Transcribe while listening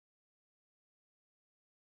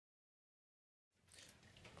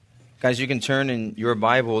Guys, you can turn in your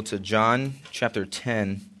Bible to John chapter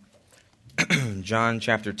 10. John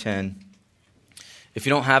chapter 10. If you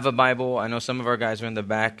don't have a Bible, I know some of our guys are in the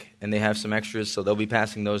back and they have some extras, so they'll be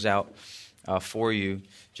passing those out for you.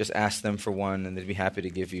 Just ask them for one and they'd be happy to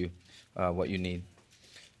give you what you need.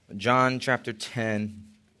 John chapter 10.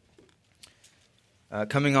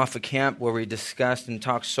 Coming off a camp where we discussed and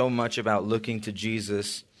talked so much about looking to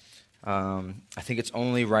Jesus, I think it's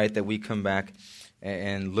only right that we come back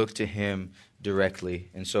and look to him directly.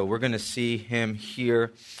 And so we're going to see him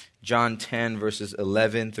here, John 10, verses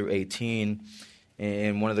 11 through 18,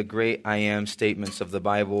 in one of the great I am statements of the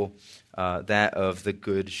Bible, that of the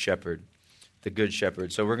Good Shepherd. The Good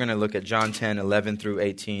Shepherd. So we're going to look at John 10, 11 through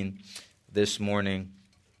 18 this morning.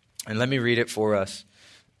 And let me read it for us.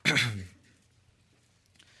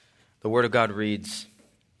 The Word of God reads,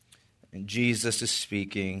 and Jesus is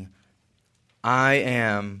speaking, I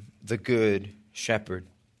am the Good Shepherd.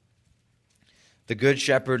 The Good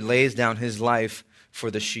Shepherd lays down his life for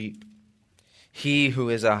the sheep. He who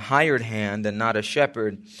is a hired hand and not a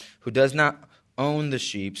shepherd, who does not own the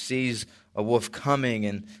sheep, sees a wolf coming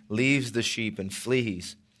and leaves the sheep and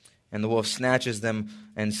flees, and the wolf snatches them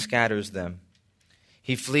and scatters them.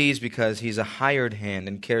 He flees because he's a hired hand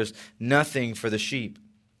and cares nothing for the sheep.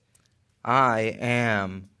 I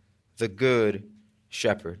am the Good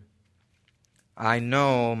Shepherd. I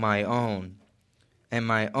know my own, and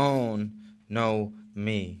my own know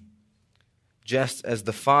me, just as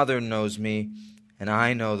the Father knows me, and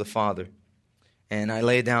I know the Father, and I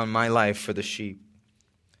lay down my life for the sheep.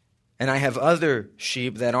 And I have other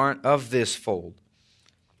sheep that aren't of this fold.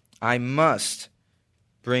 I must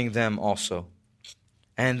bring them also,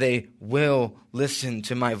 and they will listen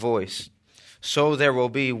to my voice. So there will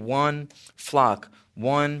be one flock,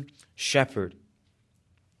 one shepherd.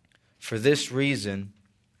 For this reason,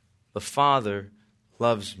 the Father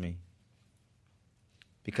loves me,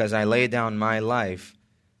 because I lay down my life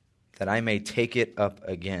that I may take it up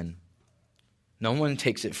again. No one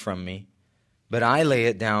takes it from me, but I lay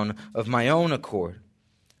it down of my own accord.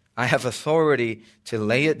 I have authority to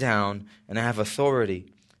lay it down, and I have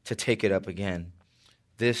authority to take it up again.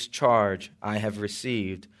 This charge I have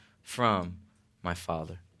received from my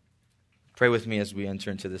Father. Pray with me as we enter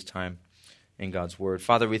into this time in God's Word.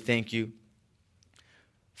 Father, we thank you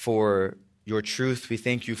for your truth. We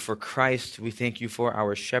thank you for Christ. We thank you for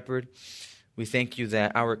our shepherd. We thank you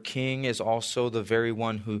that our King is also the very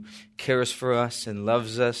one who cares for us and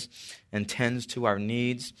loves us and tends to our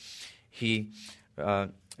needs. He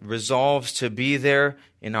resolves to be there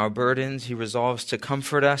in our burdens. He resolves to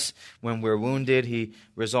comfort us when we're wounded. He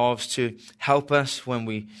resolves to help us when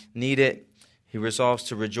we need it. He resolves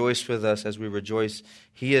to rejoice with us as we rejoice.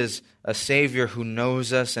 He is a Savior who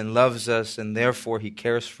knows us and loves us, and therefore He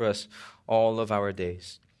cares for us all of our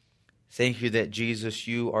days. Thank you that, Jesus,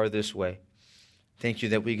 you are this way. Thank you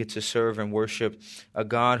that we get to serve and worship a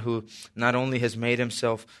God who not only has made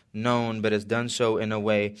Himself known, but has done so in a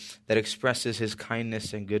way that expresses His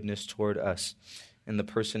kindness and goodness toward us in the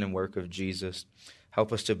person and work of Jesus.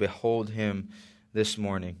 Help us to behold Him this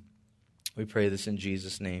morning. We pray this in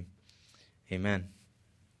Jesus' name. Amen.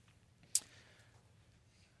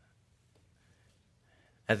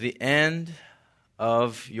 At the end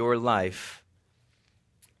of your life,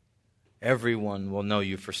 everyone will know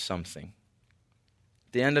you for something.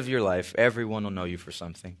 At the end of your life, everyone will know you for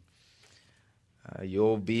something.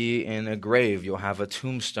 You'll be in a grave. You'll have a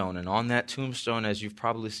tombstone. And on that tombstone, as you've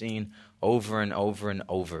probably seen over and over and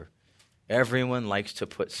over, everyone likes to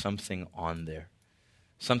put something on there.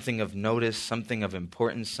 Something of notice, something of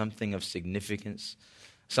importance, something of significance,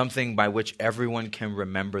 something by which everyone can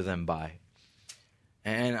remember them by.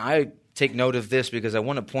 And I take note of this because I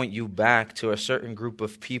want to point you back to a certain group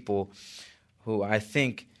of people who I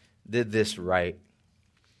think did this right.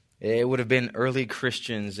 It would have been early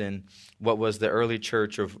Christians in what was the early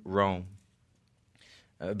church of Rome.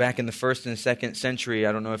 Back in the 1st and 2nd century,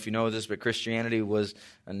 I don't know if you know this, but Christianity was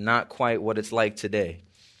not quite what it's like today.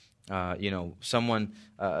 Someone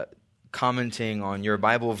commenting on your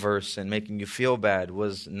Bible verse and making you feel bad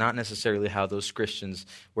was not necessarily how those Christians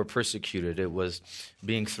were persecuted. It was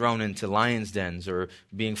being thrown into lions' dens, or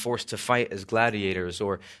being forced to fight as gladiators,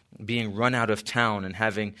 or being run out of town and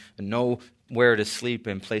having nowhere to sleep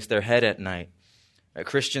and place their head at night.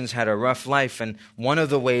 Christians had a rough life, and one of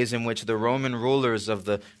the ways in which the Roman rulers of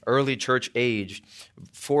the early church age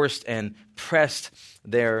forced and pressed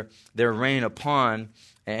their reign upon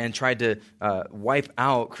and tried to wipe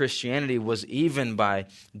out Christianity was even by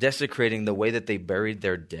desecrating the way that they buried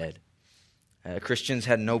their dead. Christians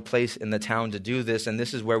had no place in the town to do this, and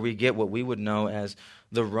this is where we get what we would know as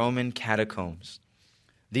the Roman catacombs.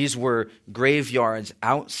 These were graveyards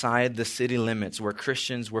outside the city limits where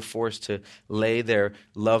Christians were forced to lay their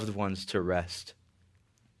loved ones to rest.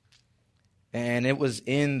 And it was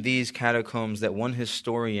in these catacombs that one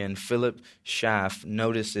historian, Philip Schaff,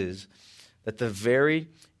 notices that the very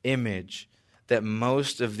image that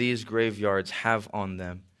most of these graveyards have on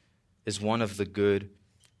them is one of the Good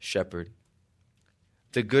Shepherd.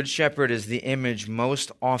 The Good Shepherd is the image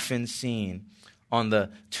most often seen on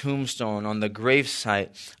the tombstone, on the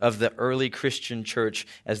gravesite of the early Christian church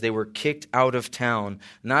as they were kicked out of town,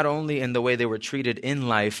 not only in the way they were treated in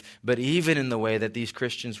life, but even in the way that these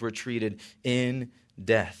Christians were treated in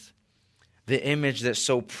death. The image that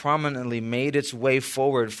so prominently made its way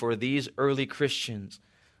forward for these early Christians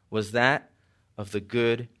was that of the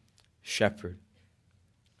Good Shepherd.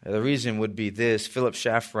 The reason would be this. Philip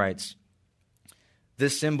Schaff writes,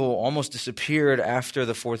 this symbol almost disappeared after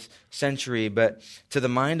the 4th century, but to the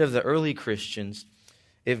mind of the early Christians,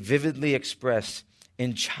 it vividly expressed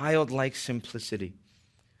in childlike simplicity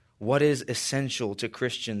what is essential to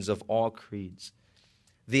Christians of all creeds.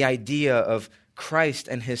 The idea of Christ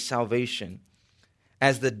and his salvation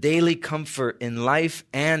as the daily comfort in life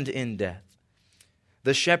and in death.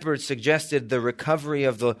 The shepherd suggested the recovery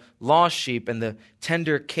of the lost sheep and the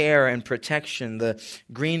tender care and protection, the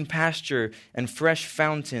green pasture and fresh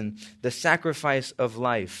fountain, the sacrifice of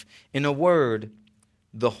life. In a word,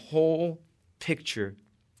 the whole picture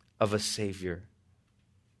of a Savior.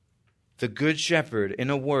 The Good Shepherd, in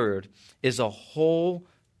a word, is a whole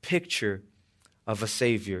picture of a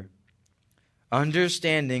Savior.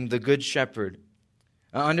 Understanding the Good Shepherd,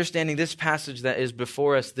 understanding this passage that is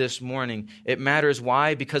before us this morning, it matters.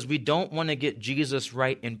 Why? Because we don't want to get Jesus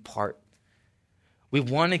right in part. We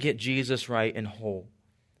want to get Jesus right in whole.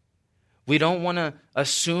 We don't want to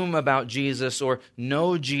assume about Jesus or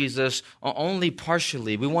know Jesus only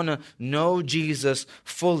partially. We want to know Jesus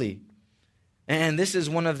fully. And this is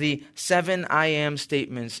one of the 7 I am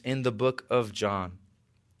statements in the book of John.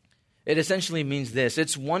 It essentially means this.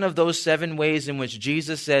 It's one of those 7 ways in which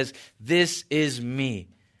Jesus says, this is me.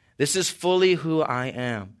 This is fully who I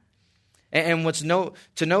am. And what's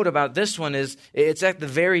to note about this one is it's at the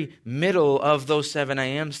very middle of those 7 I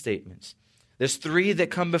am statements. There's 3 that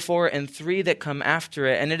come before and 3 that come after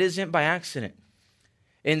it, and it isn't by accident.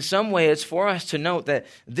 In some way, it's for us to note that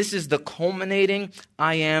this is the culminating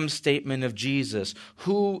I am statement of Jesus.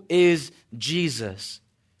 Who is Jesus?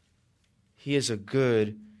 He is a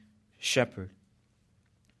good shepherd.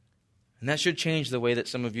 And that should change the way that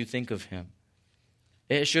some of you think of him.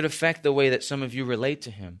 It should affect the way that some of you relate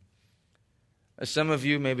to him. Some of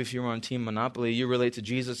you, maybe if you were on Team Monopoly, you relate to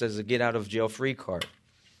Jesus as a get-out-of-jail-free card.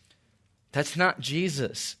 That's not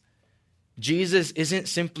Jesus. Jesus isn't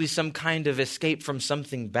simply some kind of escape from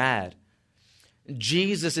something bad.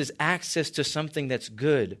 Jesus is access to something that's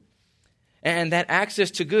good. And that access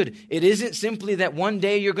to good, it isn't simply that one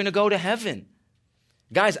day you're going to go to heaven.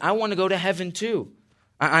 Guys, I want to go to heaven too.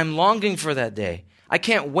 I'm longing for that day. I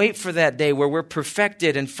can't wait for that day where we're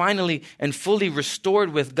perfected and finally and fully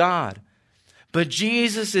restored with God. But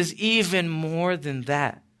Jesus is even more than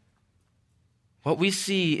that. What we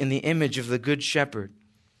see in the image of the Good Shepherd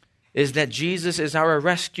is that Jesus is our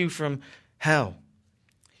rescue from hell.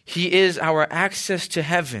 He is our access to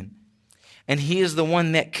heaven. And he is the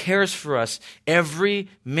one that cares for us every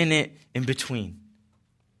minute in between.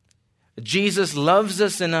 Jesus loves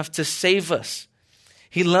us enough to save us.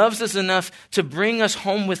 He loves us enough to bring us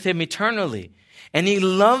home with him eternally. And he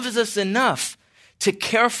loves us enough to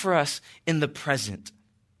care for us in the present.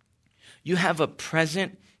 You have a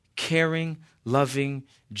present, caring, loving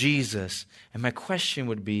Jesus. And my question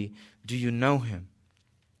would be, do you know him?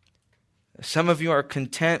 Some of you are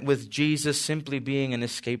content with Jesus simply being an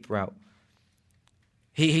escape route.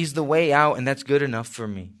 He's the way out, and that's good enough for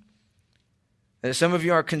me. Some of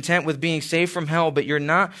you are content with being saved from hell, but you're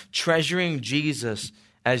not treasuring Jesus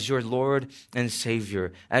as your Lord and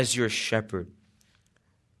Savior, as your shepherd.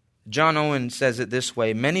 John Owen says it this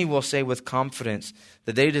way: many will say with confidence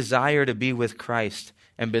that they desire to be with Christ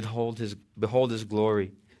and behold his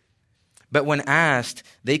glory. But when asked,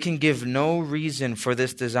 they can give no reason for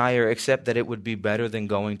this desire except that it would be better than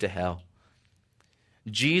going to hell.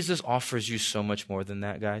 Jesus offers you so much more than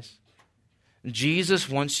that, guys. Jesus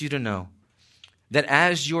wants you to know that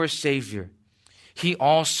as your Savior, he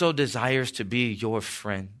also desires to be your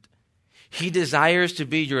friend. He desires to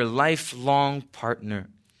be your lifelong partner.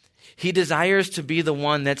 He desires to be the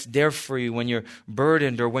one that's there for you when you're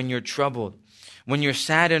burdened or when you're troubled, when you're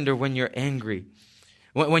saddened or when you're angry,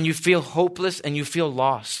 when you feel hopeless and you feel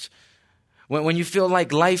lost, when you feel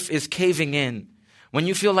like life is caving in, when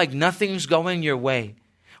you feel like nothing's going your way,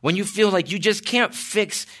 when you feel like you just can't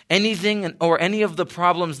fix anything or any of the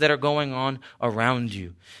problems that are going on around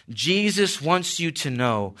you, Jesus wants you to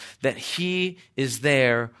know that he is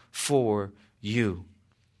there for you.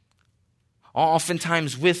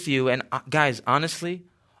 Oftentimes with you, and guys, honestly,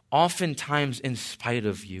 oftentimes in spite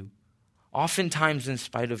of you, oftentimes in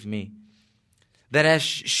spite of me. That as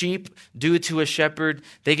sheep do to a shepherd,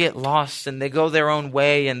 they get lost and they go their own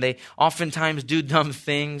way and they oftentimes do dumb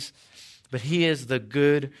things. But he is the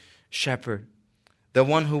good shepherd, the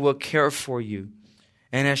one who will care for you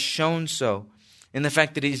and has shown so in the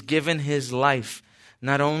fact that he's given his life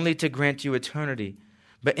not only to grant you eternity,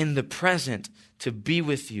 but in the present to be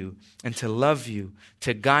with you and to love you,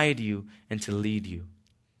 to guide you and to lead you.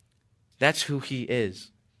 That's who he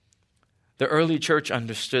is. The early church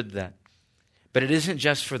understood that. But it isn't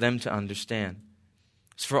just for them to understand.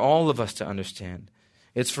 It's for all of us to understand.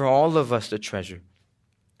 It's for all of us to treasure.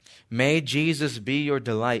 May Jesus be your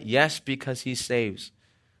delight. Yes, because he saves,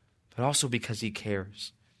 but also because he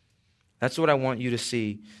cares. That's what I want you to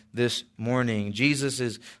see this morning. Jesus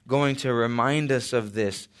is going to remind us of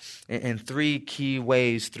this in three key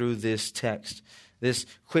ways through this text. This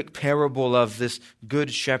quick parable of this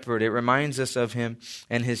good shepherd, it reminds us of him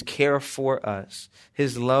and his care for us,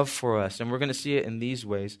 his love for us. And we're going to see it in these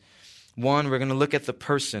ways. One, we're going to look at the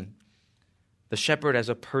person, the shepherd as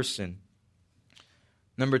a person.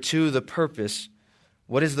 Number two, the purpose.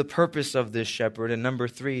 What is the purpose of this shepherd? And number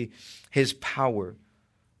three, his power.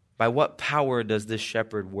 By what power does this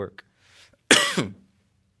shepherd work?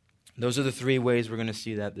 Those are the three ways we're going to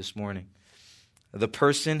see that this morning. The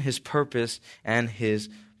person, his purpose, and his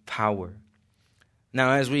power.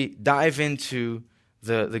 Now, as we dive into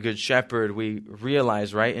the Good Shepherd, we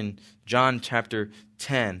realize, right, in John chapter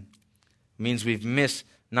 10, means we've missed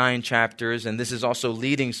 9 chapters, and this is also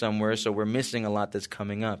leading somewhere, so we're missing a lot that's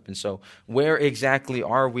coming up. And so where exactly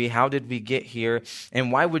are we? How did we get here?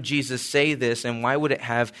 And why would Jesus say this, and why would it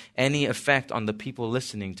have any effect on the people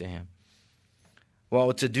listening to him?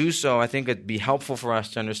 Well, to do so, I think it'd be helpful for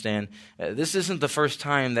us to understand this isn't the first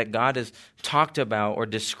time that God has talked about or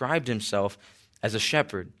described himself as a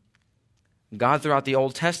shepherd. God throughout the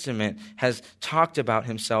Old Testament has talked about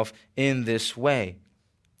himself in this way.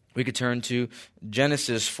 We could turn to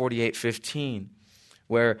Genesis 48:15,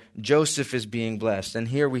 where Joseph is being blessed. And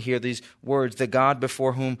here we hear these words, the God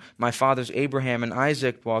before whom my fathers Abraham and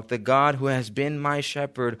Isaac walked, the God who has been my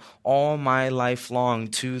shepherd all my life long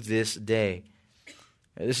to this day.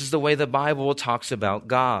 This is the way the Bible talks about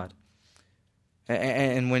God.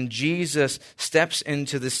 And when Jesus steps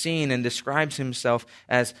into the scene and describes himself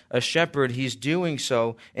as a shepherd, he's doing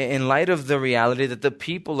so in light of the reality that the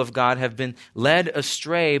people of God have been led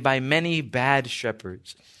astray by many bad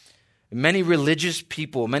shepherds. Many religious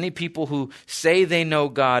people, many people who say they know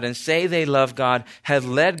God and say they love God, have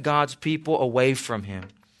led God's people away from him.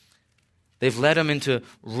 They've led them into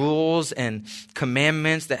rules and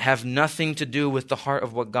commandments that have nothing to do with the heart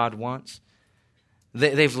of what God wants.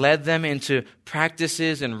 They've led them into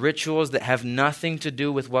practices and rituals that have nothing to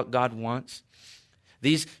do with what God wants.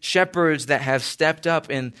 These shepherds that have stepped up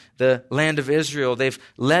in the land of Israel, they've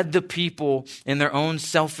led the people in their own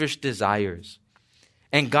selfish desires.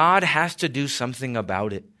 And God has to do something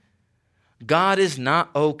about it. God is not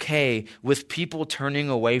okay with people turning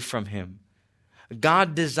away from him.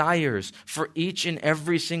 God desires for each and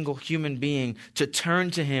every single human being to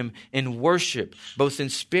turn to him in worship, both in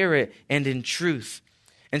spirit and in truth.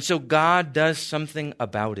 And so God does something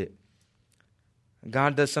about it.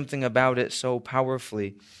 God does something about it so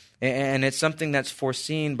powerfully. And it's something that's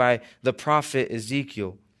foreseen by the prophet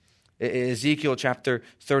Ezekiel. Ezekiel chapter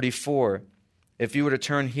 34. If you were to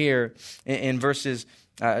turn here in verses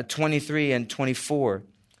 23 and 24.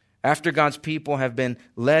 After God's people have been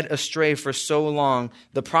led astray for so long,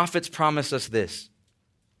 the prophets promise us this.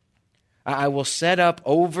 I will set up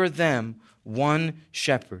over them one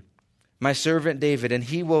shepherd, my servant David, and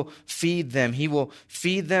he will feed them. He will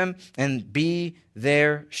feed them and be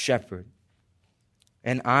their shepherd.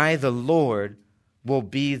 And I, the Lord, will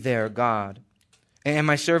be their God. And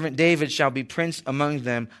my servant David shall be prince among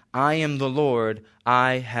them. I am the Lord,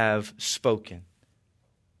 I have spoken.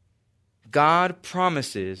 God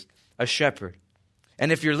promises a shepherd.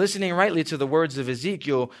 And if you're listening rightly to the words of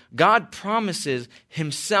Ezekiel, God promises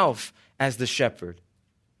himself as the shepherd.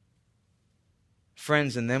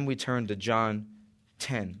 Friends, and then we turn to John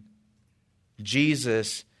 10.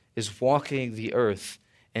 Jesus is walking the earth,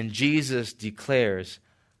 and Jesus declares,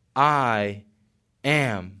 I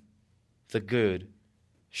am the good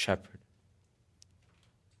shepherd.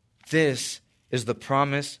 This is the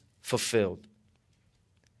promise fulfilled.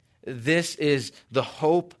 This is the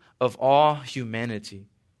hope of all humanity.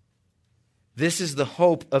 This is the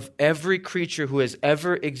hope of every creature who has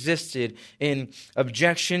ever existed in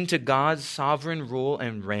objection to God's sovereign rule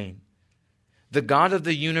and reign. The God of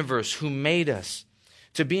the universe who made us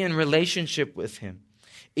to be in relationship with him.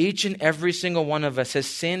 Each and every single one of us has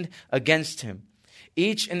sinned against him.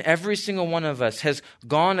 Each and every single one of us has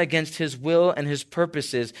gone against his will and his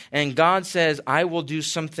purposes. And God says, I will do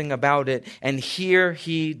something about it. And here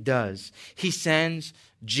he does. He sends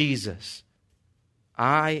Jesus.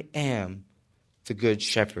 I am the Good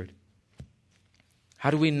Shepherd. How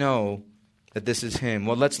do we know that this is him?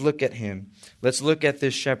 Well, let's look at him. Let's look at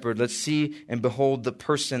this shepherd. Let's see and behold the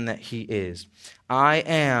person that he is. I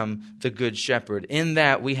am the Good Shepherd. In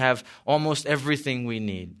that we have almost everything we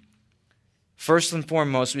need. First and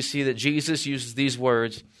foremost, we see that Jesus uses these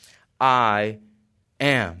words, I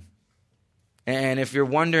am. And if you're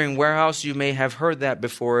wondering where else you may have heard that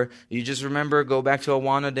before, you just remember, go back to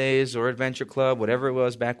Awana days or Adventure Club, whatever it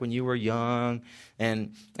was back when you were young,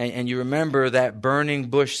 and you remember that burning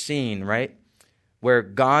bush scene, right? Where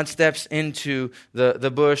God steps into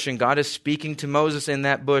the bush and God is speaking to Moses in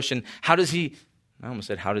that bush. And how does he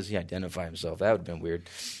identify himself? That would have been weird.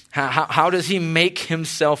 How does he make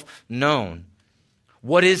himself known?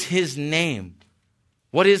 What is his name?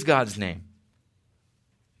 What is God's name?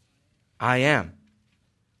 I am.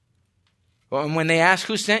 Well, and when they ask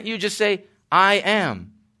who sent you, just say, I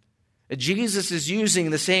am. Jesus is using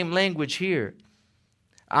the same language here.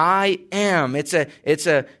 I am. It's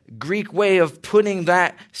a Greek way of putting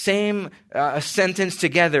that same sentence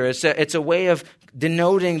together. It's a way of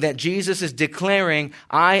denoting that Jesus is declaring,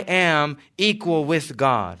 I am equal with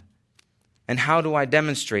God. And how do I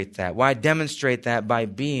demonstrate that? Well, I demonstrate that by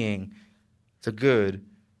being the Good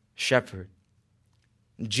Shepherd.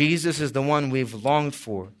 Jesus is the one we've longed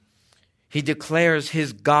for. He declares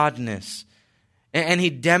his godness. And he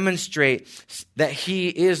demonstrates that he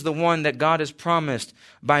is the one that God has promised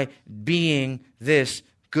by being this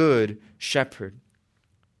Good Shepherd.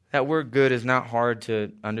 That word good is not hard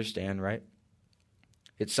to understand, right?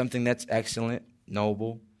 It's something that's excellent,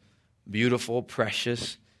 noble, beautiful,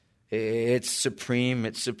 precious. It's supreme.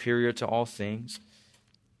 It's superior to all things.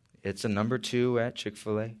 It's a number 2 at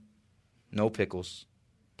Chick-fil-A. No pickles.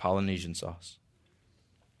 Polynesian sauce.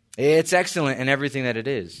 It's excellent in everything that it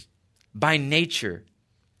is. By nature,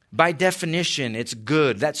 by definition, it's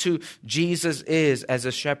good. That's who Jesus is as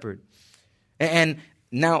a shepherd. And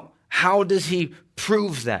now, how does he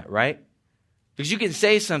prove that, right? Because you can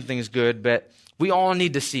say something's good, but we all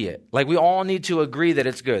need to see it. Like, we all need to agree that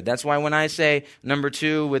it's good. That's why when I say number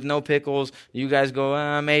 2 with no pickles, you guys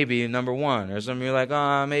go, maybe number 1. Or some of you are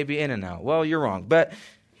like, maybe In-N-Out. Well, you're wrong. But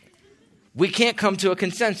we can't come to a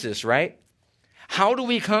consensus, right? How do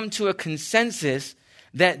we come to a consensus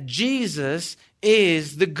that Jesus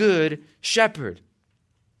is the Good Shepherd?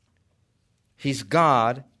 He's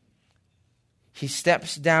God. He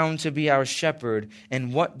steps down to be our shepherd.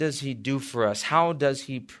 And what does he do for us? How does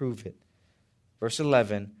he prove it? Verse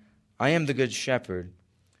 11, I am the Good Shepherd.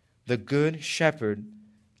 The Good Shepherd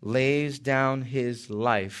lays down his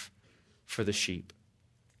life for the sheep.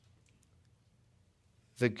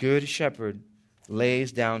 The Good Shepherd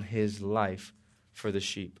lays down his life for the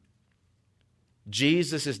sheep.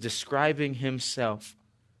 Jesus is describing himself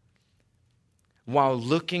while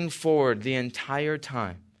looking forward the entire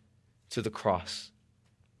time to the cross.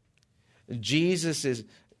 Jesus is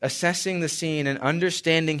assessing the scene and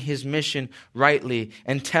understanding his mission rightly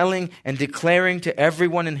and telling and declaring to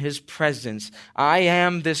everyone in his presence, I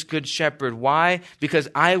am this Good Shepherd. Why? Because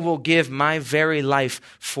I will give my very life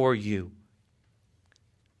for you.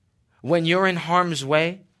 When you're in harm's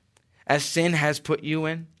way, as sin has put you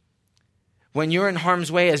in, when you're in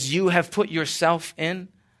harm's way as you have put yourself in,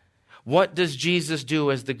 what does Jesus do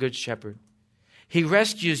as the Good Shepherd? He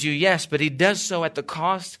rescues you, yes, but he does so at the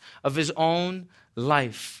cost of his own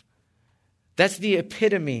life. That's the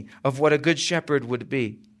epitome of what a Good Shepherd would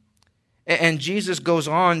be. And Jesus goes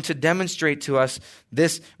on to demonstrate to us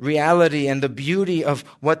this reality and the beauty of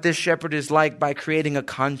what this shepherd is like by creating a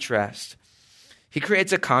contrast. He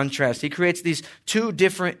creates a contrast. He creates these 2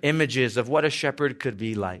 different images of what a shepherd could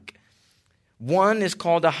be like. One is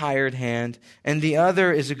called a hired hand, and the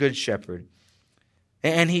other is a good shepherd.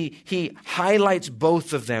 And he highlights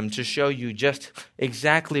both of them to show you just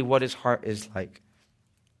exactly what his heart is like.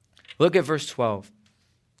 Look at verse 12.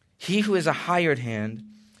 He who is a hired hand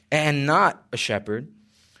and not a shepherd,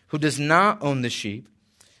 who does not own the sheep,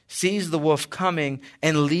 sees the wolf coming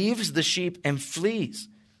and leaves the sheep and flees.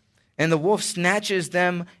 And the wolf snatches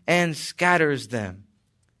them and scatters them.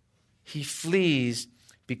 He flees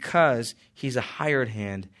because he's a hired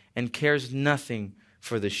hand and cares nothing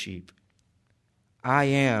for the sheep. I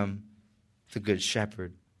am the good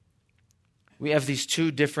shepherd. We have these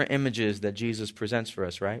two different images that Jesus presents for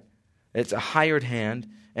us, right? It's a hired hand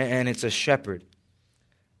and it's a shepherd.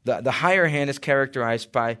 The higher hand is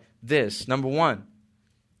characterized by this. Number one,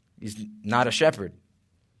 he's not a shepherd.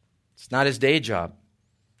 It's not his day job.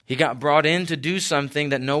 He got brought in to do something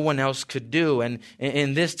that no one else could do. And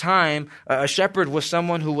in this time, a shepherd was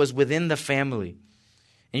someone who was within the family.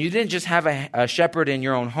 And you didn't just have a shepherd in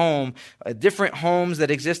your own home. Different homes that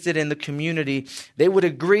existed in the community, they would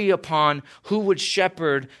agree upon who would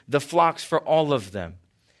shepherd the flocks for all of them.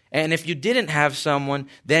 And if you didn't have someone,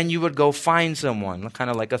 then you would go find someone, kind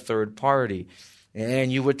of like a third party.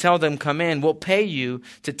 And you would tell them, come in, we'll pay you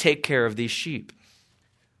to take care of these sheep.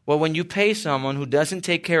 Well, when you pay someone who doesn't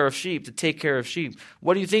take care of sheep to take care of sheep,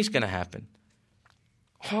 what do you think is going to happen?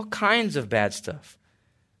 All kinds of bad stuff.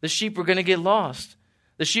 The sheep are going to get lost.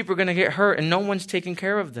 The sheep are going to get hurt, and no one's taking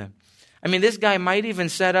care of them. I mean, this guy might even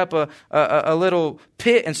set up a little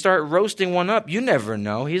pit and start roasting one up. You never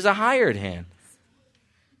know. He's a hired hand.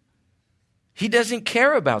 He doesn't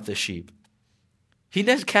care about the sheep. He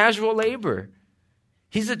does casual labor.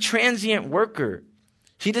 He's a transient worker.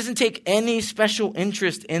 He doesn't take any special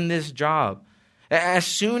interest in this job. As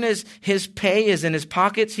soon as his pay is in his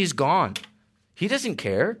pockets, he's gone. He doesn't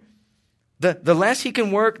care. The less he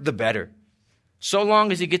can work, the better. So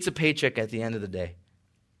long as he gets a paycheck at the end of the day.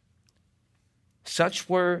 Such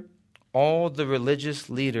were all the religious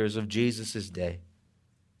leaders of Jesus' day.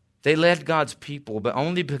 They led God's people, but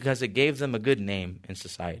only because it gave them a good name in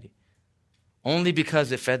society. Only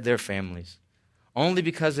because it fed their families. Only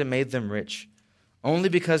because it made them rich. Only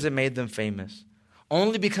because it made them famous.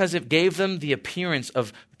 Only because it gave them the appearance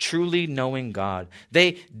of truly knowing God.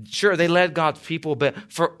 They led God's people, but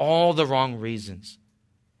for all the wrong reasons.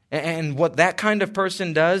 And what that kind of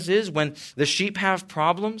person does is when the sheep have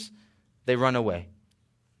problems, they run away.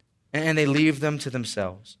 And they leave them to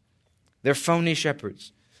themselves. They're phony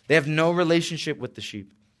shepherds. They have no relationship with the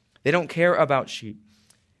sheep. They don't care about sheep.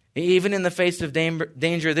 Even in the face of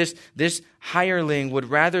danger, this hireling would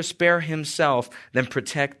rather spare himself than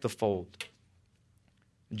protect the fold.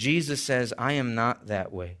 Jesus says, I am not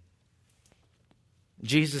that way.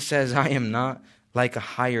 Jesus says, I am not like a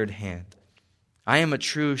hired hand. I am a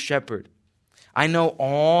true shepherd. I know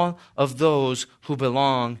all of those who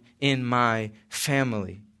belong in my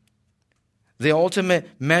family. The ultimate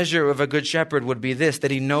measure of a good shepherd would be this,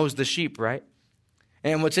 that he knows the sheep, right?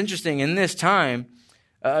 And what's interesting, in this time,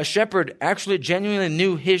 a shepherd actually genuinely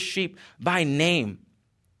knew his sheep by name.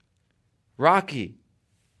 Rocky.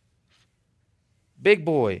 Big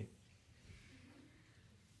boy.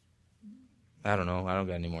 I don't know. I don't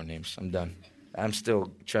got any more names. I'm done. I'm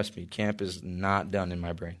still, trust me, camp is not done in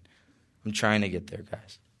my brain. I'm trying to get there,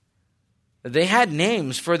 guys. They had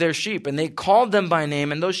names for their sheep, and they called them by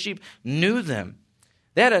name, and those sheep knew them.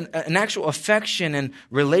 They had an actual affection and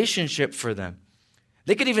relationship for them.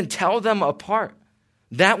 They could even tell them apart.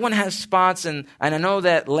 That one has spots, and I know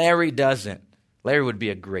that Larry doesn't. Larry would be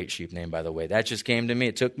a great sheep name, by the way. That just came to me.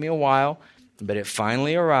 It took me a while, but it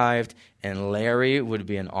finally arrived, and Larry would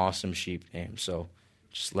be an awesome sheep name. So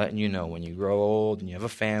just letting you know, when you grow old and you have a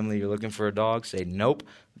family, you're looking for a dog, say, nope,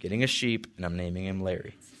 I'm getting a sheep, and I'm naming him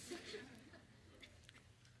Larry.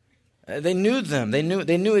 They knew them. They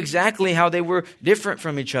knew exactly how they were different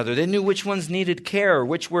from each other. They knew which ones needed care,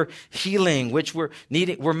 which were healing, which were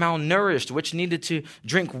malnourished, which needed to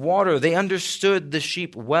drink water. They understood the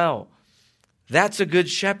sheep well. That's a good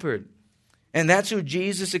shepherd. And that's who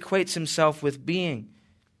Jesus equates himself with being.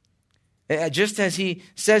 Just as he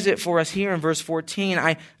says it for us here in verse 14,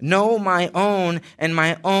 I know my own, and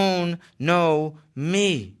my own know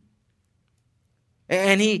me.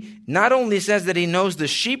 And he not only says that he knows the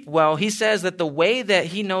sheep well, he says that the way that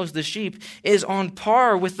he knows the sheep is on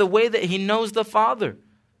par with the way that he knows the Father.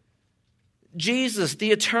 Jesus,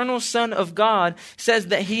 the eternal Son of God, says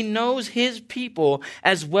that he knows his people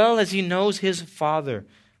as well as he knows his Father.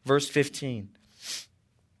 Verse 15.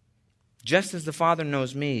 Just as the Father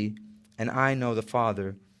knows me, and I know the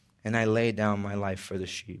Father, and I lay down my life for the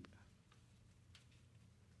sheep.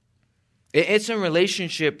 It's a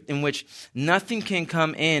relationship in which nothing can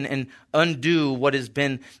come in and undo what has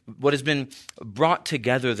been brought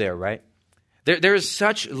together there, right? There is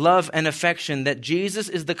such love and affection that Jesus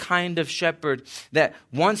is the kind of shepherd that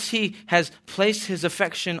once he has placed his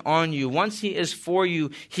affection on you, once he is for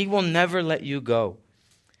you, he will never let you go.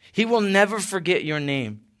 He will never forget your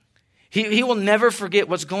name. He will never forget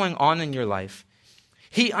what's going on in your life.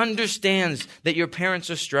 He understands that your parents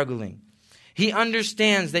are struggling. He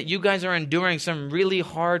understands that you guys are enduring some really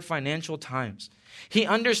hard financial times. He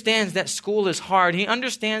understands that school is hard. He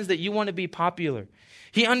understands that you want to be popular.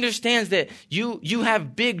 He understands that you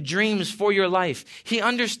have big dreams for your life. He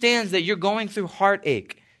understands that you're going through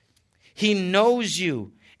heartache. He knows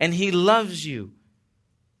you and he loves you.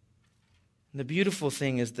 And the beautiful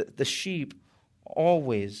thing is that the sheep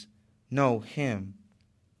always know him.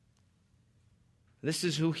 This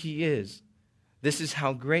is who he is. This is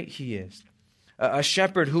how great he is. A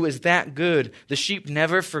shepherd who is that good, the sheep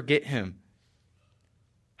never forget him.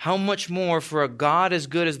 How much more for a God as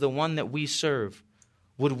good as the one that we serve?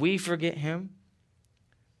 Would we forget him?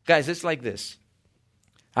 Guys, it's like this.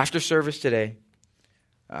 After service today,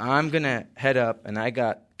 I'm going to head up and I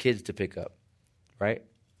got kids to pick up, right?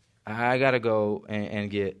 I got to go and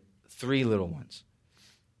get 3 little ones.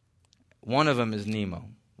 One of them is Nemo,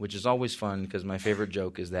 which is always fun because my favorite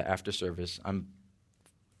joke is that after service, I'm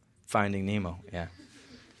finding Nemo. Yeah.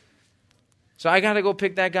 So I got to go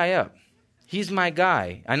pick that guy up. He's my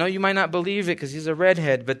guy. I know you might not believe it because he's a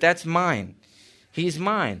redhead, but that's mine. He's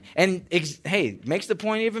mine. And hey, makes the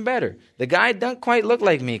point even better. The guy doesn't quite look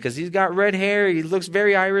like me because he's got red hair. He looks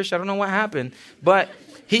very Irish. I don't know what happened, but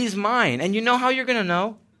he's mine. And you know how you're going to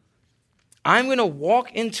know? I'm going to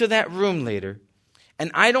walk into that room later,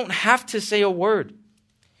 and I don't have to say a word.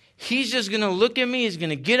 He's just going to look at me. He's going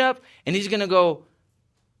to get up, and he's going to go,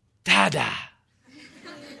 Dada.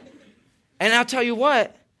 And I'll tell you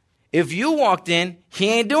what, if you walked in, he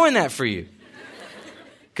ain't doing that for you.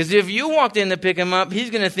 Because if you walked in to pick him up, he's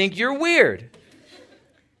going to think you're weird.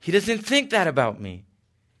 He doesn't think that about me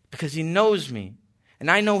because he knows me and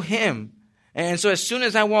I know him. And so as soon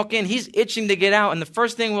as I walk in, he's itching to get out. And the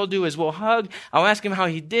first thing we'll do is we'll hug. I'll ask him how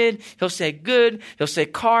he did. He'll say good. He'll say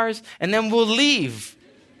cars. And then we'll leave.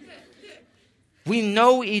 We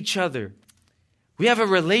know each other. We have a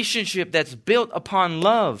relationship that's built upon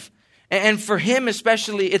love. And for him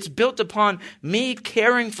especially, it's built upon me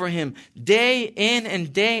caring for him day in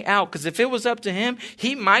and day out. Because if it was up to him,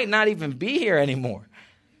 he might not even be here anymore.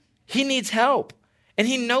 He needs help. And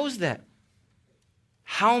he knows that.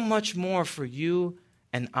 How much more for you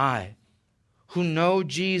and I, who know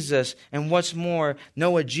Jesus, and what's more,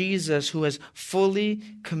 know a Jesus who has fully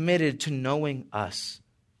committed to knowing us.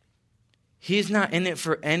 He's not in it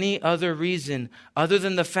for any other reason other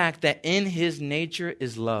than the fact that in his nature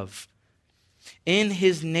is love. In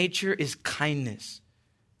his nature is kindness.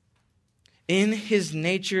 In his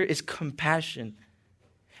nature is compassion.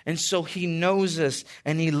 And so he knows us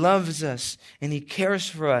and he loves us and he cares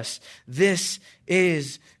for us. This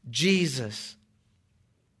is Jesus.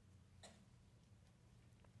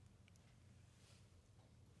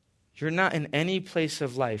 You're not in any place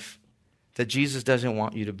of life that Jesus doesn't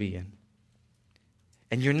want you to be in.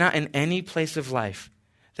 And you're not in any place of life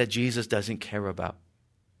that Jesus doesn't care about.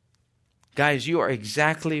 Guys, you are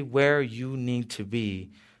exactly where you need to be,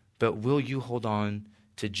 but will you hold on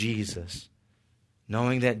to Jesus?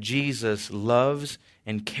 Knowing that Jesus loves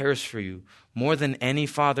and cares for you more than any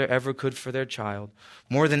father ever could for their child,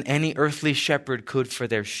 more than any earthly shepherd could for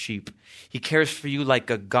their sheep. He cares for you like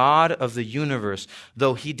a God of the universe,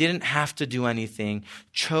 though he didn't have to do anything,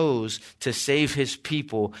 chose to save his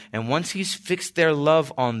people. And once he's fixed their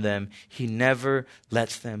love on them, he never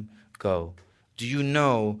lets them go. Do you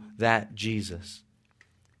know that Jesus?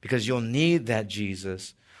 Because you'll need that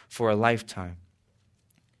Jesus for a lifetime.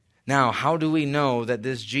 Now, how do we know that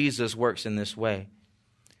this Jesus works in this way?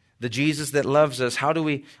 The Jesus that loves us, how do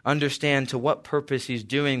we understand to what purpose he's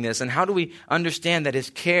doing this? And how do we understand that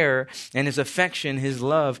his care and his affection, his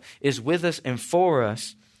love is with us and for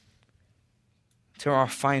us to our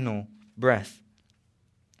final breath?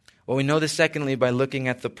 Well, we know this secondly by looking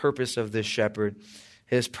at the purpose of this shepherd,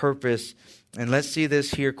 his purpose. And let's see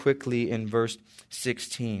this here quickly in verse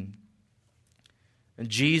 16.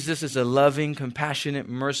 Jesus is a loving, compassionate,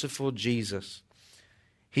 merciful Jesus.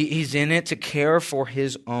 He's in it to care for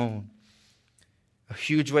his own. A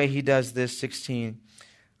huge way he does this, 16.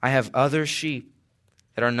 I have other sheep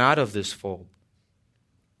that are not of this fold.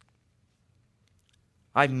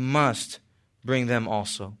 I must bring them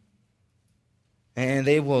also. And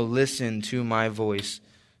they will listen to my voice.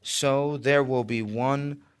 So there will be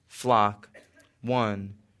one flock,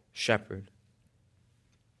 one shepherd.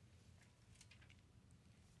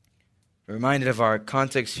 Reminded of our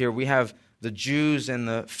context here, we have the Jews and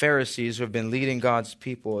the Pharisees who have been leading God's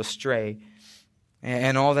people astray.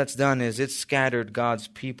 And all that's done is it's scattered God's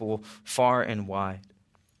people far and wide.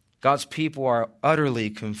 God's people are utterly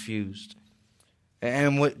confused.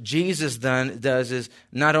 And what Jesus does is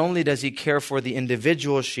not only does he care for the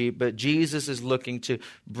individual sheep, but Jesus is looking to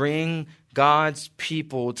bring God's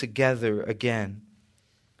people together again.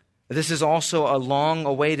 This is also a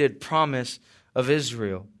long-awaited promise of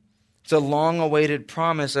Israel. It's a long-awaited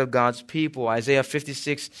promise of God's people. Isaiah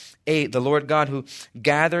 56:8, the Lord God who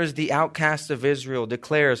gathers the outcasts of Israel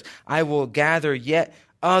declares, I will gather yet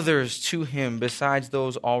others to him besides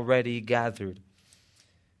those already gathered.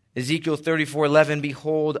 Ezekiel 34:11,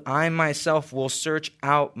 behold, I myself will search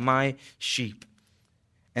out my sheep,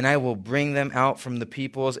 and I will bring them out from the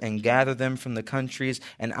peoples and gather them from the countries,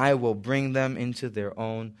 and I will bring them into their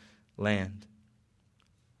own land.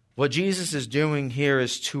 What Jesus is doing here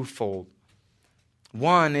is twofold.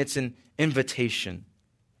 One, it's an invitation.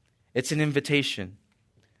 It's an invitation.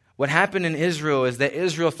 What happened in Israel is that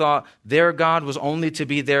Israel thought their God was only to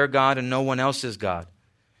be their God and no one else's God.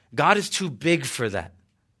 God is too big for that.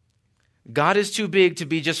 God is too big to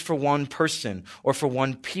be just for one person or for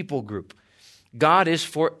one people group. God is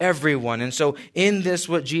for everyone. And so in this,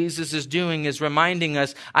 what Jesus is doing is reminding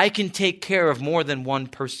us, I can take care of more than one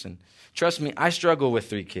person. Trust me, I struggle with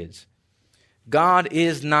 3 kids. God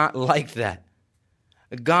is not like that.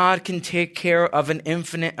 God can take care of an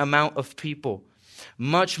infinite amount of people,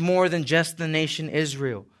 much more than just the nation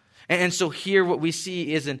Israel. And so here what we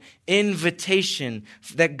see is an invitation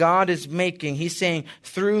that God is making. He's saying,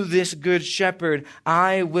 through this good shepherd,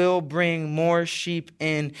 I will bring more sheep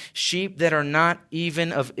in, sheep that are not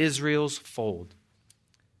even of Israel's fold.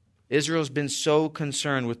 Israel's been so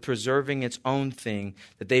concerned with preserving its own thing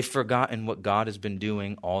that they've forgotten what God has been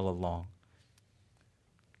doing all along.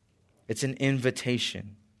 It's an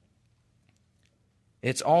invitation.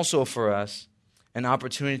 It's also for us an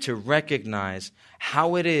opportunity to recognize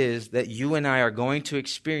how it is that you and I are going to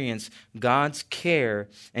experience God's care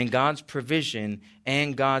and God's provision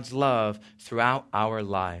and God's love throughout our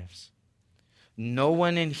lives. No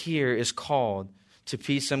one in here is called to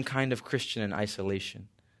be some kind of Christian in isolation.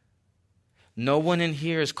 No one in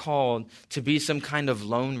here is called to be some kind of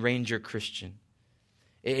Lone Ranger Christian.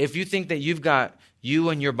 If you think that you've got you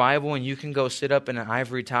and your Bible and you can go sit up in an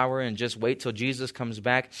ivory tower and just wait till Jesus comes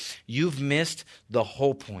back, you've missed the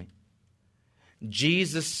whole point.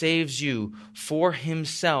 Jesus saves you for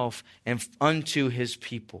himself and unto his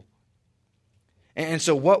people. And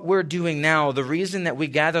so what we're doing now, the reason that we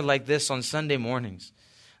gather like this on Sunday mornings,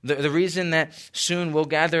 the reason that soon we'll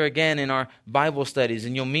gather again in our Bible studies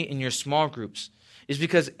and you'll meet in your small groups is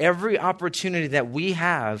because every opportunity that we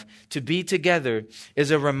have to be together is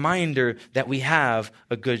a reminder that we have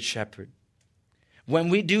a good shepherd. When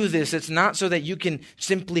we do this, it's not so that you can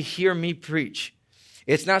simply hear me preach.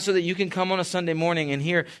 It's not so that you can come on a Sunday morning and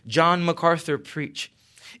hear John MacArthur preach.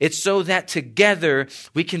 It's so that together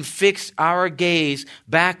we can fix our gaze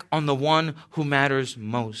back on the one who matters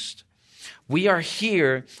most. We are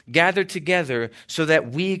here gathered together so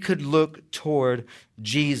that we could look toward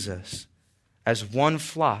Jesus as one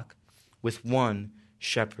flock with one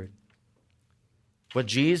shepherd. What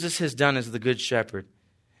Jesus has done as the good shepherd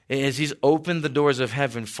is he's opened the doors of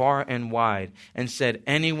heaven far and wide and said,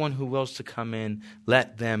 anyone who wills to come in,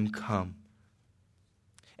 let them come.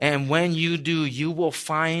 And when you do, you will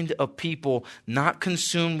find a people not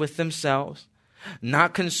consumed with themselves,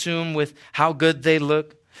 not consumed with how good they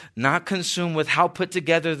look, not consumed with how put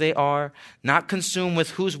together they are, not consumed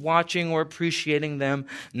with who's watching or appreciating them,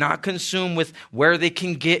 not consumed with where they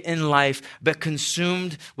can get in life, but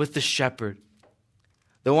consumed with the shepherd,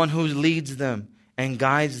 the one who leads them and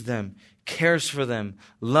guides them, cares for them,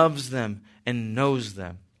 loves them, and knows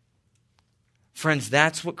them. Friends,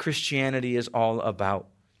 that's what Christianity is all about.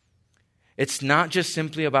 It's not just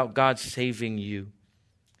simply about God saving you.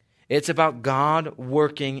 It's about God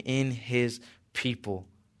working in his people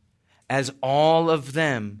as all of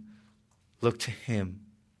them look to him.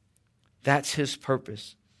 That's his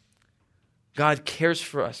purpose. God cares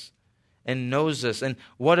for us and knows us. And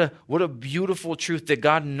what a beautiful truth that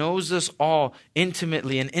God knows us all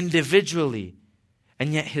intimately and individually.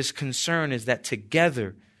 And yet his concern is that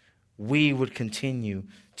together we would continue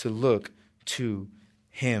to look to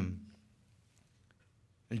him.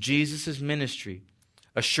 And Jesus' ministry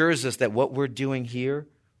assures us that what we're doing here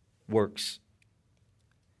works.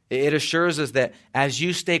 It assures us that as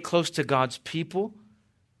you stay close to God's people,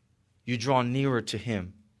 you draw nearer to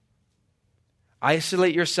him.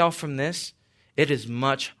 Isolate yourself from this, it is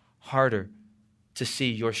much harder to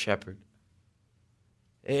see your shepherd.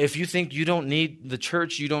 If you think you don't need the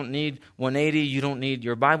church, you don't need 180, you don't need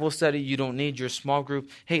your Bible study, you don't need your small group,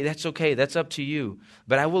 hey, that's okay, that's up to you.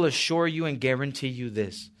 But I will assure you and guarantee you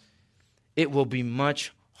this, it will be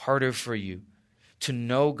much harder for you to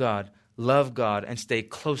know God, love God, and stay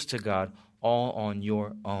close to God all on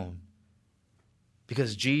your own.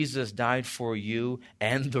 because Jesus died for you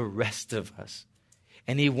and the rest of us.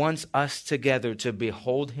 And he wants us together to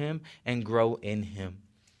behold him and grow in him.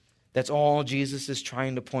 That's all Jesus is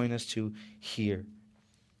trying to point us to here.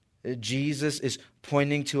 Jesus is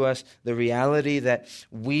pointing to us the reality that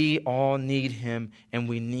we all need him and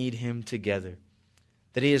we need him together.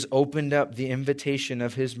 That he has opened up the invitation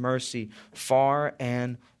of his mercy far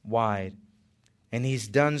and wide. And he's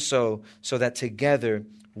done so that together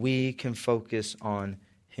we can focus on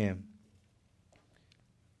him.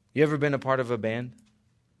 You ever been a part of a band?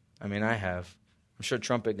 I mean, I have. I'm sure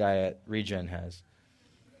trumpet guy at Regen has.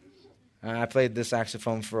 I played the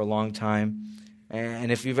saxophone for a long time. And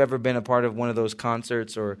if you've ever been a part of one of those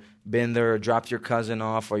concerts or been there or dropped your cousin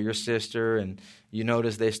off or your sister and you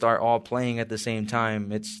notice they start all playing at the same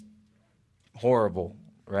time, it's horrible,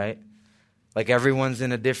 right? Like everyone's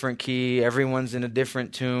in a different key, everyone's in a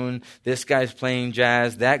different tune. This guy's playing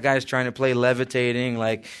jazz, that guy's trying to play levitating,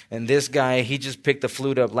 and this guy, he just picked the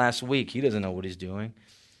flute up last week. He doesn't know what he's doing.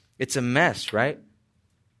 It's a mess, right?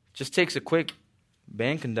 Just takes a quick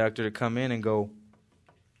band conductor to come in and go.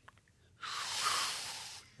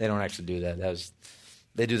 They don't actually do that.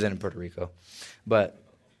 They do that in Puerto Rico. But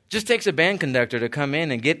just takes a band conductor to come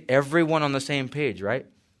in and get everyone on the same page, right?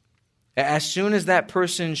 As soon as that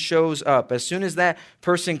person shows up, as soon as that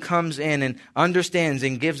person comes in and understands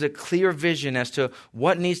and gives a clear vision as to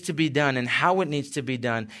what needs to be done and how it needs to be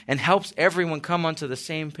done and helps everyone come onto the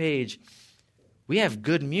same page, we have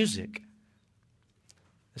good music.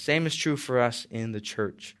 The same is true for us in the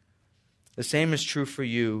church. The same is true for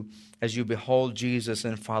you as you behold Jesus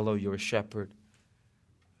and follow your shepherd.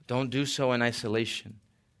 Don't do so in isolation.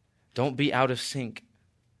 Don't be out of sync.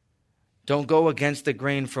 Don't go against the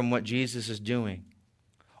grain from what Jesus is doing.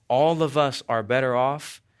 All of us are better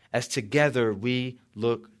off as together we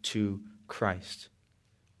look to Christ.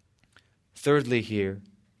 Thirdly here,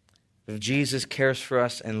 if Jesus cares for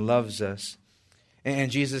us and loves us,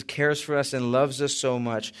 and Jesus cares for us and loves us so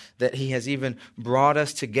much that he has even brought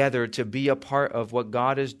us together to be a part of what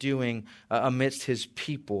God is doing amidst his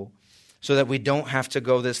people, so that we don't have to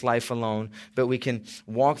go this life alone, but we can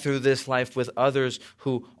walk through this life with others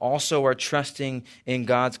who also are trusting in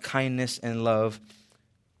God's kindness and love.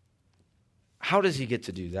 How does he get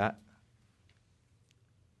to do that?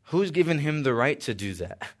 Who's given him the right to do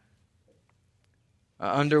that?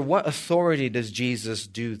 Under what authority does Jesus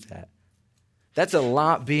do that? That's a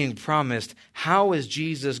lot being promised. How is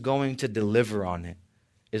Jesus going to deliver on it,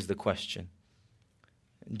 is the question.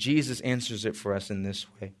 Jesus answers it for us in this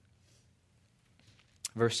way.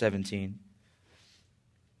 Verse 17.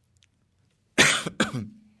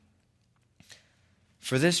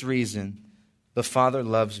 For this reason, the Father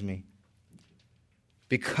loves me,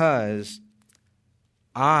 because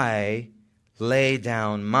I lay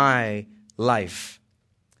down my life,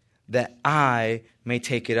 that I may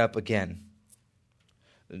take it up again.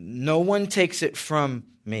 No one takes it from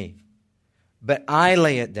me, but I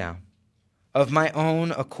lay it down of my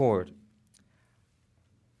own accord.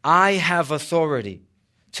 I have authority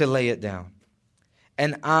to lay it down,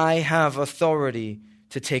 and I have authority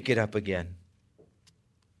to take it up again.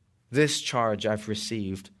 This charge I've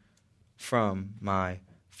received from my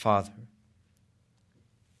Father.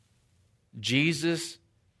 Jesus,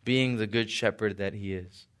 being the good shepherd that he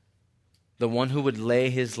is, the one who would lay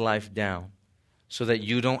his life down so that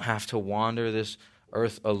you don't have to wander this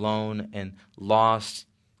earth alone and lost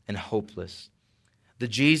and hopeless. The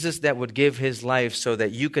Jesus that would give his life so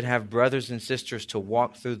that you could have brothers and sisters to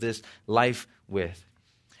walk through this life with,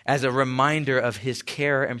 as a reminder of his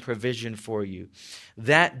care and provision for you.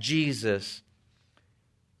 That Jesus,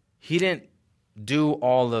 he didn't do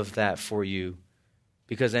all of that for you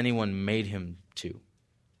because anyone made him to.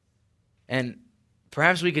 And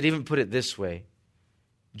perhaps we could even put it this way.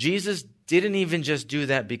 Jesus didn't even just do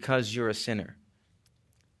that because you're a sinner.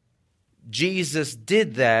 Jesus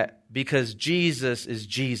did that because Jesus is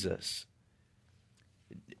Jesus.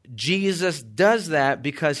 Jesus does that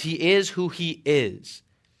because he is who he is.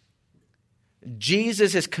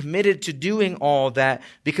 Jesus is committed to doing all that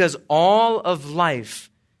because all of life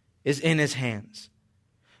is in his hands.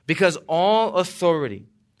 Because all authority,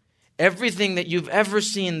 everything that you've ever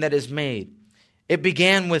seen that is made, it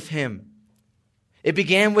began with him. It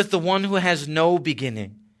began with the one who has no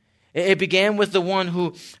beginning. It began with the one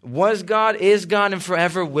who was God, is God, and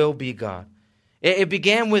forever will be God. It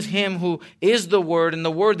began with him who is the Word, and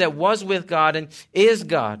the Word that was with God and is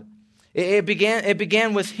God. It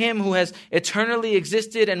began with him who has eternally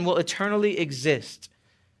existed and will eternally exist,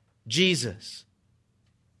 Jesus.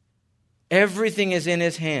 Everything is in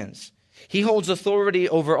his hands. He holds authority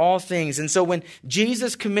over all things. And so when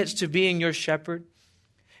Jesus commits to being your shepherd,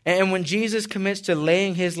 And when Jesus commits to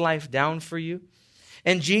laying his life down for you,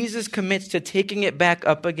 and Jesus commits to taking it back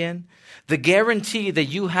up again, the guarantee that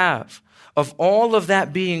you have of all of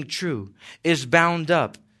that being true is bound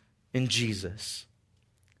up in Jesus.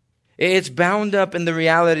 It's bound up in the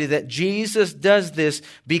reality that Jesus does this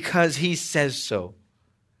because he says so.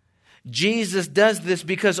 Jesus does this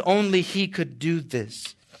because only he could do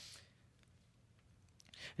this.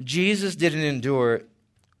 Jesus didn't endure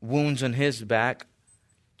wounds on his back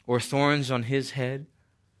or thorns on his head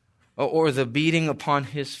or the beating upon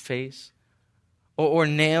his face or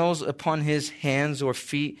nails upon his hands or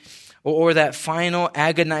feet or that final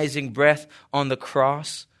agonizing breath on the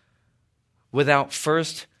cross without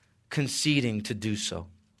first conceding to do so.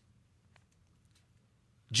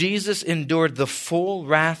 Jesus endured the full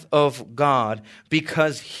wrath of God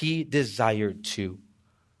because he desired to.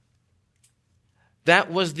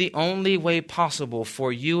 That was the only way possible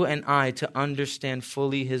for you and I to understand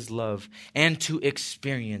fully his love and to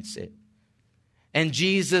experience it. And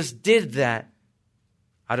Jesus did that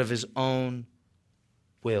out of his own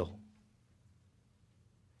will.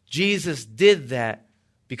 Jesus did that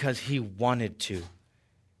because he wanted to.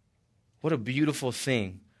 What a beautiful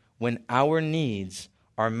thing when our needs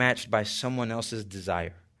are matched by someone else's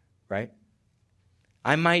desire, right?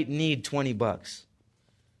 I might need $20.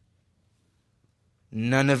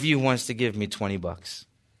 None of you wants to give me $20.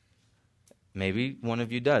 Maybe one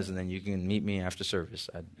of you does, and then you can meet me after service.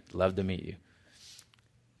 I'd love to meet you.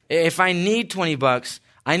 If I need $20,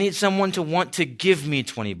 I need someone to want to give me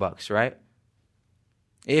 $20, right?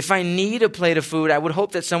 If I need a plate of food, I would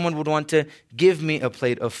hope that someone would want to give me a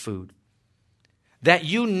plate of food. That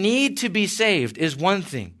you need to be saved is one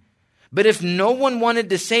thing. But if no one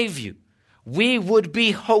wanted to save you, we would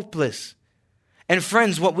be hopeless. And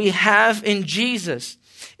friends, what we have in Jesus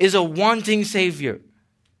is a wanting Savior.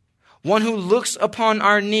 One who looks upon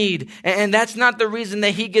our need. And that's not the reason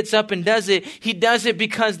that he gets up and does it. He does it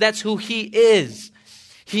because that's who he is.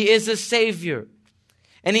 He is a Savior.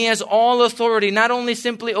 And he has all authority, not only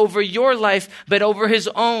simply over your life, but over his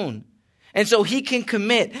own. And so he can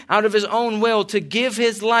commit out of his own will to give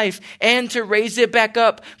his life and to raise it back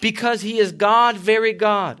up because he is God, very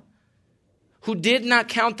God, who did not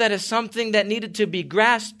count that as something that needed to be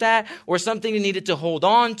grasped at or something he needed to hold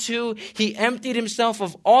on to. He emptied himself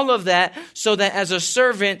of all of that so that as a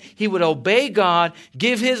servant, he would obey God,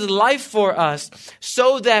 give his life for us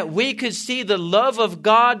so that we could see the love of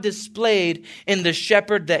God displayed in the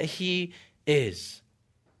shepherd that he is.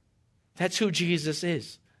 That's who Jesus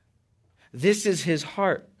is. This is his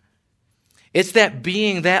heart. It's that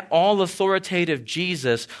being, that all authoritative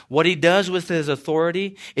Jesus, what he does with his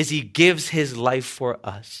authority is he gives his life for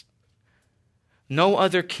us. No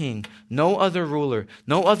other king, no other ruler,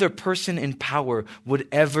 no other person in power would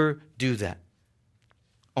ever do that.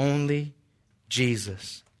 Only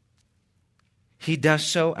Jesus. He does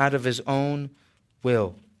so out of his own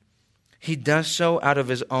will. He does so out of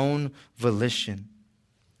his own volition.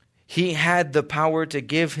 He had the power to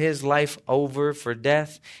give his life over for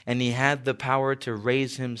death, and he had the power to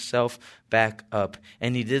raise himself back up.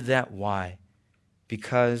 And he did that, why?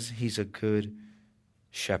 Because he's a good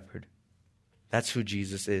shepherd. That's who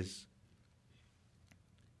Jesus is.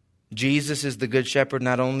 Jesus is the good shepherd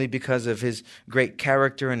not only because of his great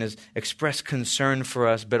character and his expressed concern for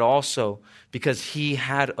us, but also because he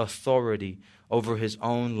had authority over his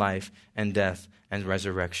own life and death and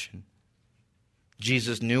resurrection.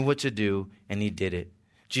 Jesus knew what to do, and he did it.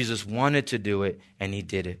 Jesus wanted to do it, and he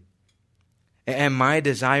did it. And my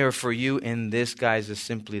desire for you in this, guys, is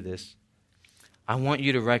simply this. I want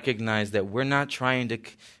you to recognize that we're not trying to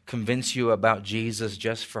convince you about Jesus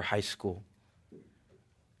just for high school.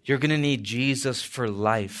 You're going to need Jesus for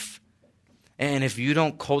life. And if you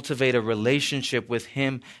don't cultivate a relationship with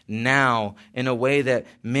him now in a way that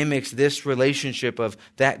mimics this relationship of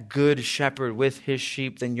that good shepherd with his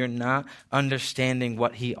sheep, then you're not understanding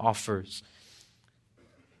what he offers.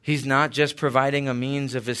 He's not just providing a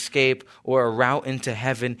means of escape or a route into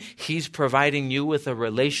heaven. He's providing you with a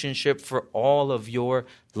relationship for all of your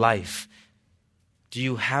life. Do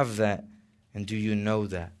you have that? And do you know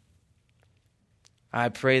that? I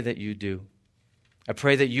pray that you do. I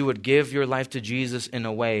pray that you would give your life to Jesus in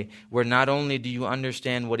a way where not only do you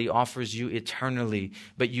understand what he offers you eternally,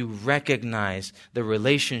 but you recognize the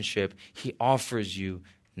relationship he offers you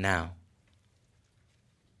now.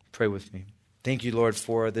 Pray with me. Thank you, Lord,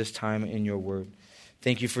 for this time in your word.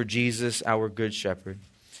 Thank you for Jesus, our good shepherd.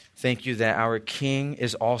 Thank you that our King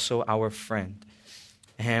is also our friend.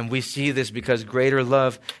 And we see this because greater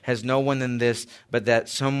love has no one than this, but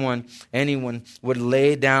that anyone would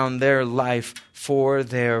lay down their life for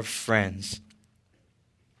their friends.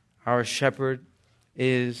 Our shepherd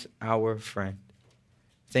is our friend.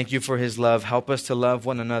 Thank you for his love. Help us to love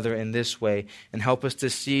one another in this way, and help us to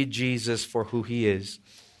see Jesus for who he is.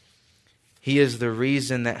 He is the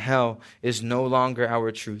reason that hell is no longer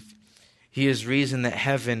our truth. He is the reason that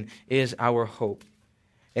heaven is our hope.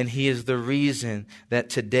 And he is the reason that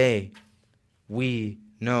today we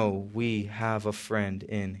know we have a friend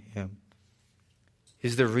in him.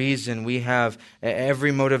 He's the reason we have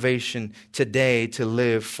every motivation today to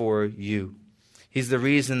live for you. He's the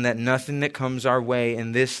reason that nothing that comes our way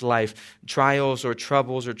in this life, trials or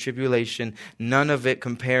troubles or tribulation, none of it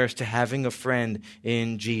compares to having a friend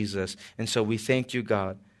in Jesus. And so we thank you,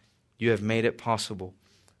 God. You have made it possible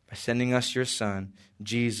by sending us your Son,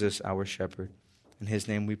 Jesus, our shepherd. In his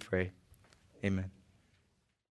name we pray. Amen.